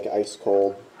fall get like ice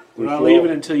cold. we're not leaving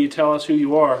until you tell us who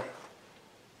you are.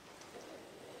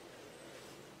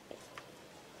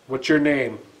 What's your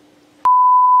name?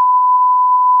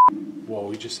 Whoa,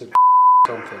 we just said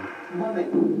something.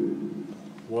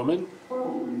 Woman? I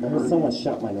heard someone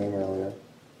shout my name earlier.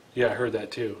 Yeah, I heard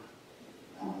that too.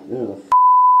 Ew,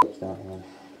 the down here.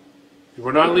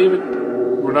 We're not leaving.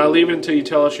 We're not leaving until you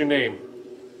tell us your name.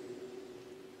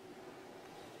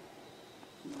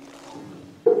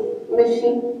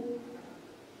 Machine.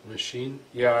 Machine?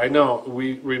 Yeah, I know.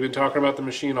 We've been talking about the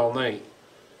machine all night.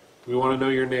 We want to know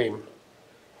your name.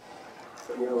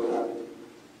 You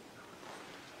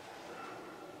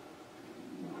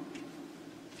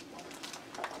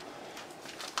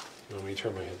want me to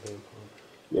turn my headlamp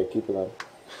Yeah, keep it on. on?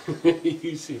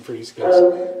 You seem pretty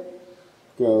sketchy.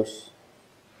 Gross.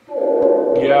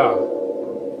 Yeah.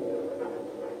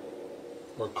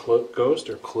 Or ghost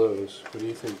or clothes? What do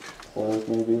you think? Clothes,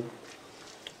 maybe?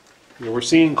 Yeah, we're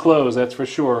seeing clothes, that's for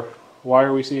sure. Why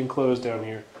are we seeing clothes down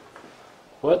here?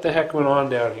 What the heck went on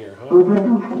down here, huh?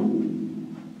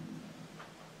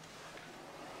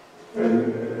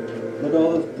 Look at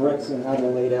all those bricks and how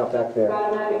they're laid out back there.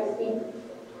 Automatic speed.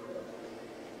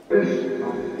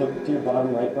 Look to your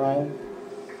bottom right, Brian.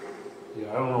 Yeah,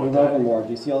 I don't know Move what over that... more. Do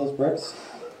you see all those bricks?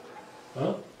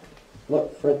 Huh?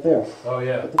 Look, right there. Oh,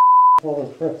 yeah. All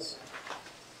those bricks.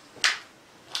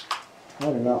 I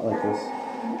do not like this.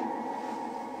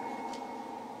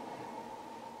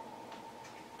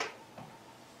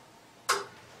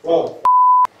 Whoa.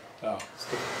 Oh.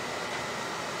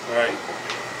 Alright.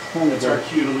 It's our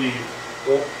cue to leave.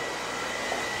 What?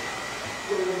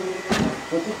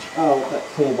 What's it? Oh, that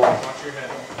table. Watch your head.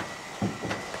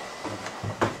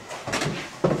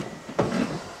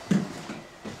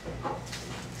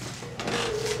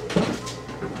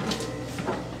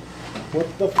 What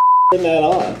the f*** is that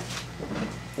on?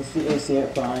 It's the AC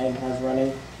that Brian has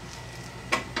running.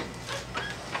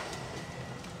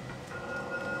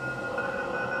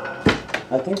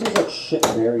 I think there's like shit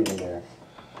buried in there.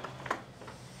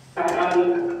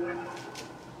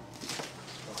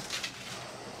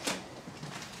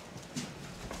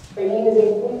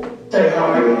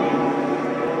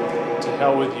 To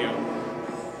hell with you.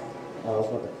 Oh, I was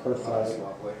about to curse that.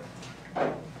 Lovely.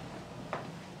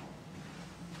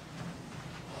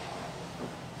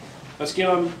 Let's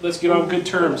get on good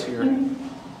terms here.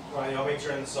 Why, you want me to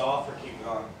turn this off or keep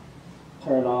going?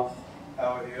 Turn it off.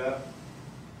 How would you do that?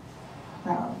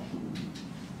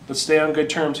 Let's stay on good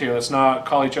terms here. Let's not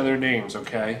call each other names,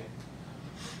 okay?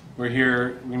 We're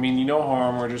here. We mean you no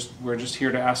harm. We're just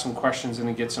here to ask some questions and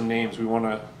to get some names. We want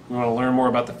to learn more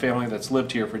about the family that's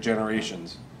lived here for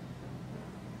generations.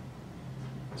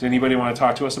 Does anybody want to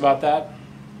talk to us about that?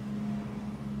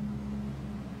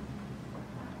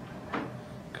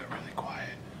 Got really quiet.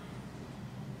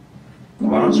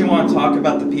 Why don't you want to talk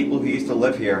about the people who used to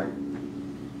live here?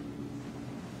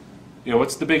 Yeah,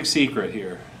 what's the big secret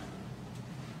here?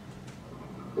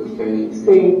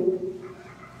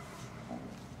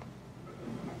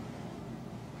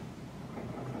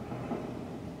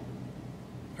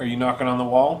 Are you knocking on the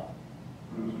wall?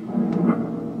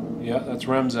 Yeah, that's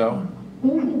Remzo.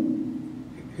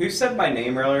 Who said my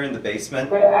name earlier in the basement?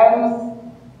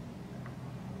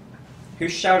 Who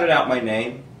shouted out my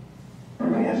name? He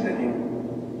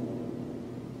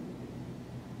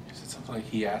said something like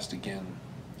he asked again.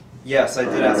 Yes, I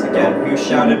did ask again. Who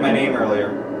shouted my name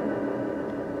earlier?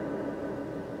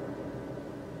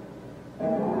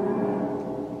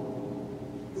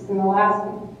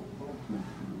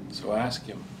 So ask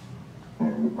him.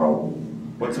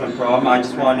 What's my problem? I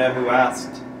just want to know who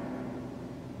asked.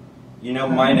 You know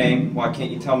my name. Why can't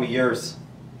you tell me yours?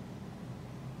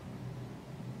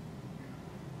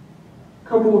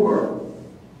 Come over.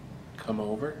 Come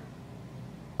over?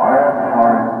 I am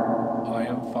fine. I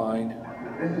am fine.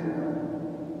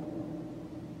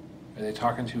 Are they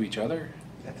talking to each other?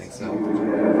 I think so. I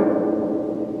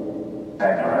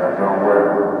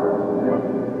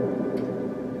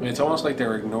mean, it's almost like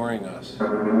they're ignoring us.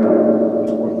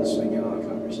 We're listening in on a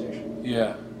conversation.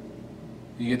 Yeah.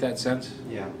 You get that sense?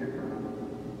 Yeah.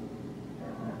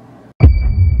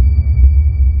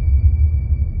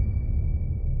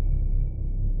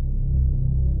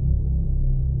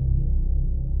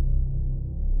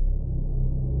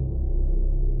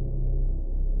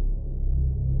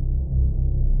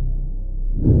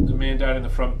 The man died in the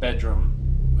front bedroom.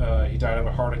 He died of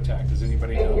a heart attack. Does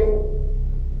anybody know?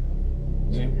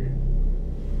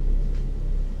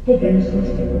 Hagrid?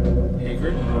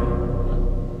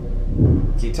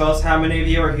 Can you tell us how many of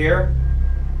you are here?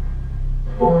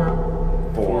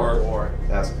 Four.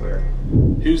 That's clear.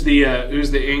 Who's the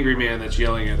angry man that's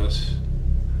yelling at us?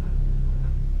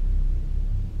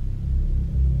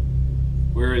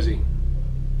 Where is he?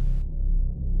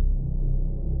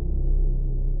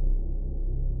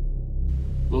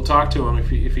 We'll talk to him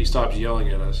if he stops yelling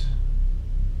at us.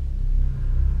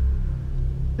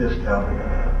 Just coming.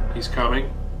 He's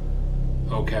coming?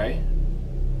 Okay.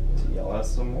 To yell at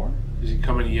us some more? Is he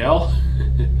coming to yell?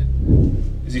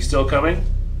 Is he still coming?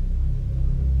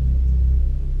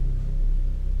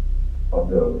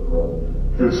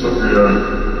 Disappeared.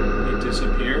 He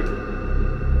disappeared?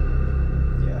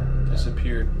 Yeah.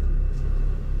 Disappeared.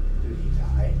 Did he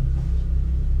die?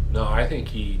 No, I think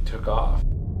he took off.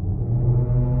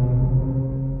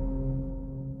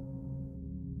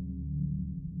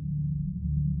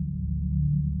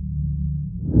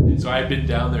 So I had been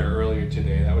down there earlier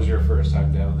today. That was your first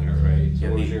time down there, right? So Yeah,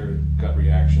 what was your gut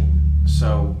reaction?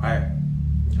 So I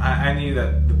knew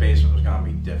that the basement was gonna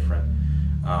be different.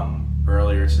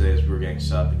 Earlier today, as we were getting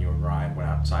sub, and you and Ryan went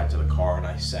outside to the car, and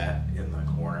I sat in the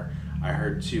corner. I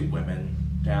heard two women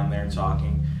down there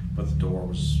talking, but the door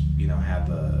was, had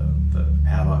the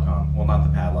padlock on. Well, not the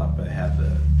padlock, but it had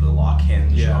the lock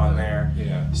hinge on there.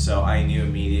 Yeah. So I knew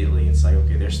immediately. It's like,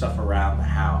 okay, there's stuff around the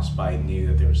house, but I knew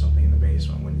that there was something in the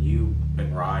basement. When you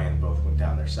and Ryan both went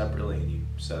down there separately, and you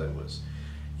said it was,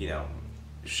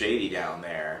 shady down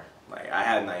there. Like, I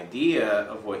had an idea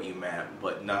of what you meant,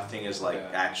 but nothing is like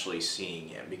actually seeing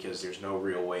it, because there's no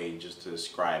real way just to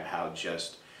describe how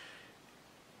just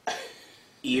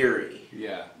eerie.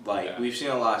 Yeah. Like, we've seen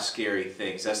a lot of scary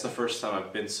things. That's the first time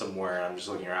I've been somewhere and I'm just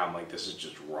looking around like, this is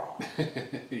just wrong.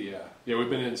 Yeah. Yeah, we've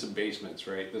been in some basements,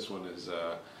 right? This one is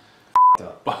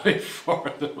by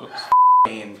far the most.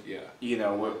 And, yeah.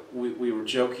 we were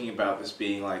joking about this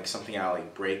being like something out of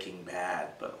like Breaking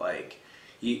Bad, but like,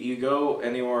 you go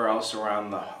anywhere else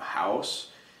around the house,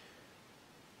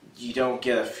 you don't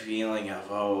get a feeling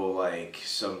of, oh, like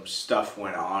some stuff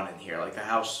went on in here. Like the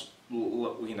house,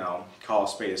 you know, call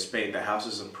a spade, the house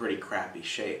is in pretty crappy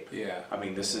shape. Yeah. I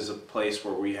mean, this is a place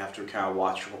where we have to kind of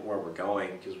watch where we're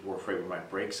going because we're afraid we might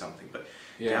break something. But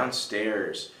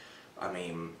downstairs, I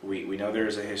mean, we know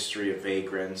there's a history of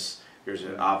vagrants. There's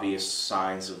an obvious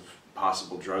signs of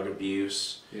possible drug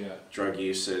abuse, drug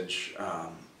usage.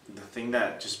 The thing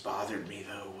that just bothered me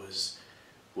though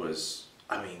was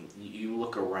I mean, you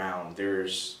look around,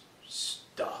 there's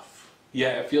stuff.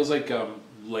 Yeah, it feels like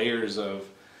layers of.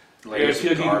 Layers I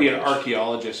feel of like you could be an garbage.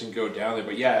 archaeologist and go down there,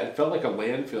 but yeah, it felt like a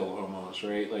landfill almost,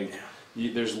 right? Like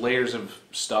there's layers of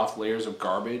stuff, layers of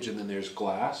garbage, and then there's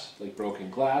glass, like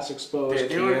broken glass exposed.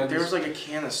 There was like a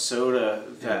can of soda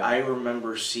that I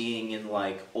remember seeing in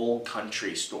like old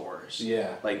country stores.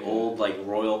 Yeah. Like old like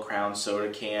Royal Crown soda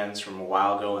cans from a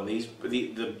while ago, and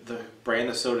the brand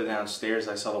of soda downstairs,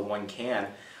 I saw the one can.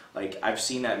 Like I've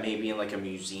seen that maybe in like a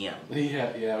museum. Yeah,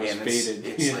 it was faded.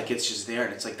 It's like it's just there,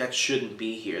 and it's like that shouldn't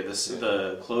be here.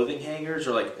 The clothing hangers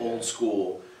are like old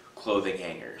school clothing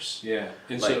hangers. Yeah,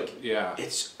 and like, so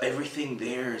it's everything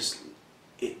there is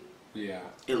it. Yeah,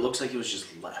 it looks like it was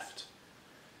just left.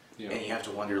 Yeah. And you have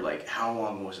to wonder like how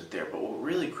long was it there? But what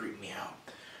really creeped me out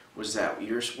was that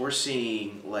we're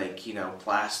seeing like, you know,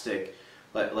 plastic.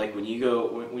 Like when you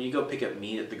go pick up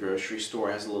meat at the grocery store,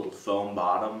 it has a little foam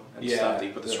bottom and stuff that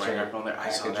you put the saran wrap on there. I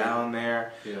saw that on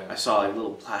there. Yeah. I saw like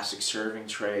little plastic serving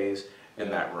trays in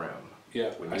that room.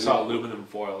 Yeah, I saw aluminum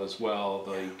foil as well.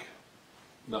 Like,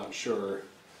 not sure.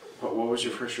 What was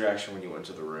your first reaction when you went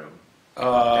to the room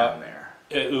down there?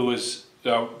 It was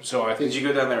so I think. Did you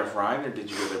go down there with Ryan, or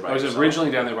did you go there by yourself? I was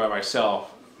originally down there by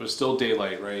myself. It was still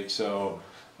daylight, right? So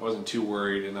I wasn't too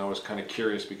worried, and I was kind of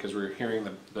curious because we were hearing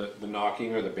the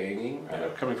knocking or the banging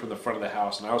coming from the front of the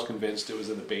house, and I was convinced it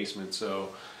was in the basement. So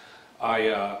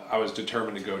I was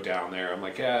determined to go down there. I'm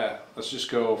like, let's just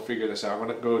go figure this out. I'm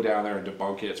gonna go down there and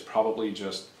debunk it. It's probably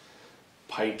just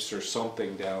pipes or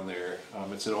something down there.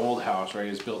 It's an old house, right?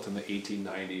 It's built in the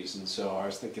 1890s, and so I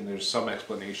was thinking there's some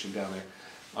explanation down there.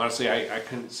 Honestly, I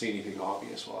couldn't see anything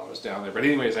obvious while I was down there. But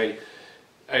anyways, I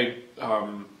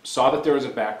saw that there was a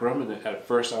back room, and at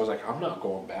first I was like, I'm not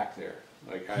going back there.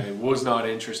 Like, I was not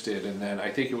interested. And then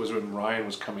I think it was when Ryan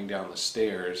was coming down the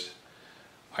stairs,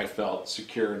 I felt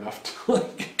secure enough to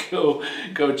like go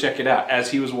check it out. As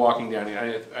he was walking down,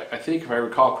 I think if I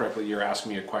recall correctly, you were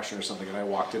asking me a question or something, and I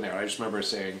walked in there. And I just remember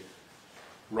saying,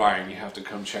 Ryan, you have to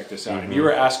come check this out. And you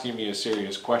were asking me a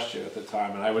serious question at the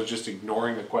time, and I was just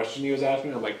ignoring the question he was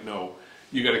asking. I'm like, no,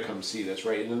 you got to come see this,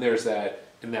 right? And then there's that.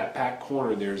 In that back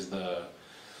corner, there's the,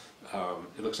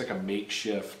 it looks like a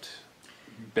makeshift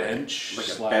bench.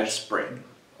 Like a bed spring,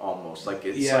 almost. Like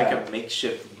it's like a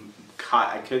makeshift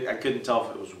cot. I couldn't tell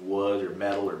if it was wood or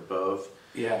metal or both.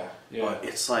 Yeah. But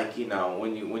it's like, you know,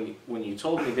 when you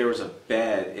told me there was a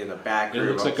bed in the back room,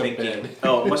 it looks I'm like thinking, a bed.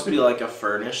 oh, it must be like a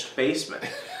furnished basement.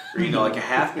 Or, you know, like a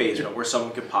half basement where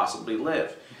someone could possibly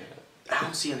live. I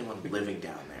don't see anyone living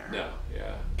down there. No,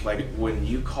 yeah. Like when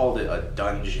you called it a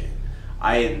dungeon,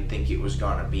 I didn't think it was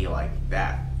gonna be like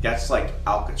that. That's like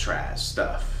Alcatraz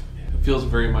stuff. It feels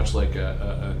very much like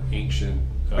an ancient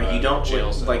But you don't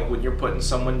jail cell. like when you're putting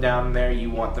someone down there, you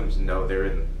want them to know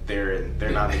they're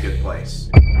not in a good place.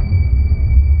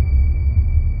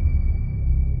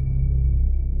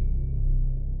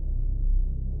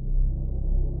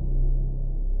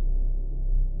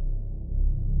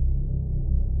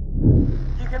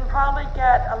 You can probably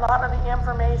get a lot of the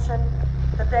information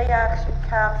that they actually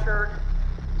captured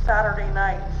Saturday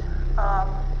night.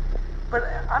 But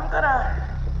I'm gonna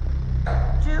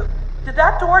did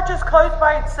that door just close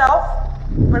by itself?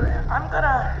 But I'm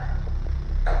gonna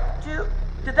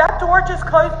did that door just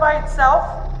close by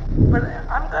itself? But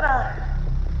I'm gonna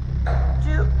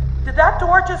did that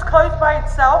door just close by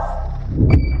itself?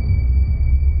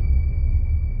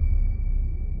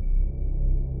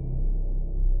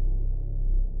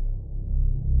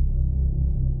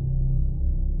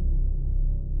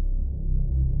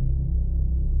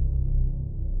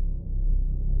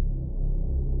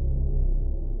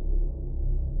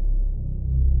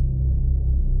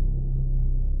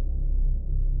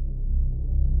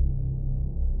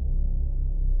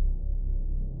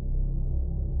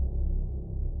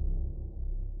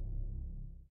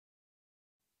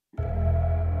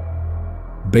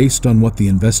 Based on what the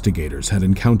investigators had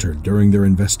encountered during their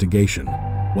investigation,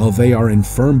 while they are in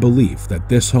firm belief that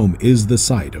this home is the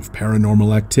site of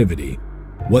paranormal activity,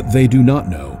 what they do not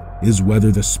know is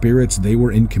whether the spirits they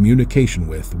were in communication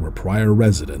with were prior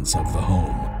residents of the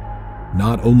home.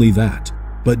 Not only that,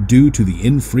 but due to the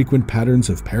infrequent patterns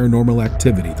of paranormal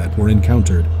activity that were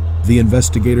encountered, the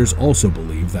investigators also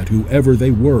believe that whoever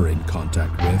they were in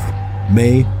contact with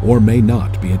may or may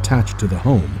not be attached to the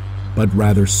home, but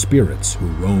rather spirits who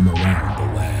roam around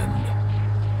the land.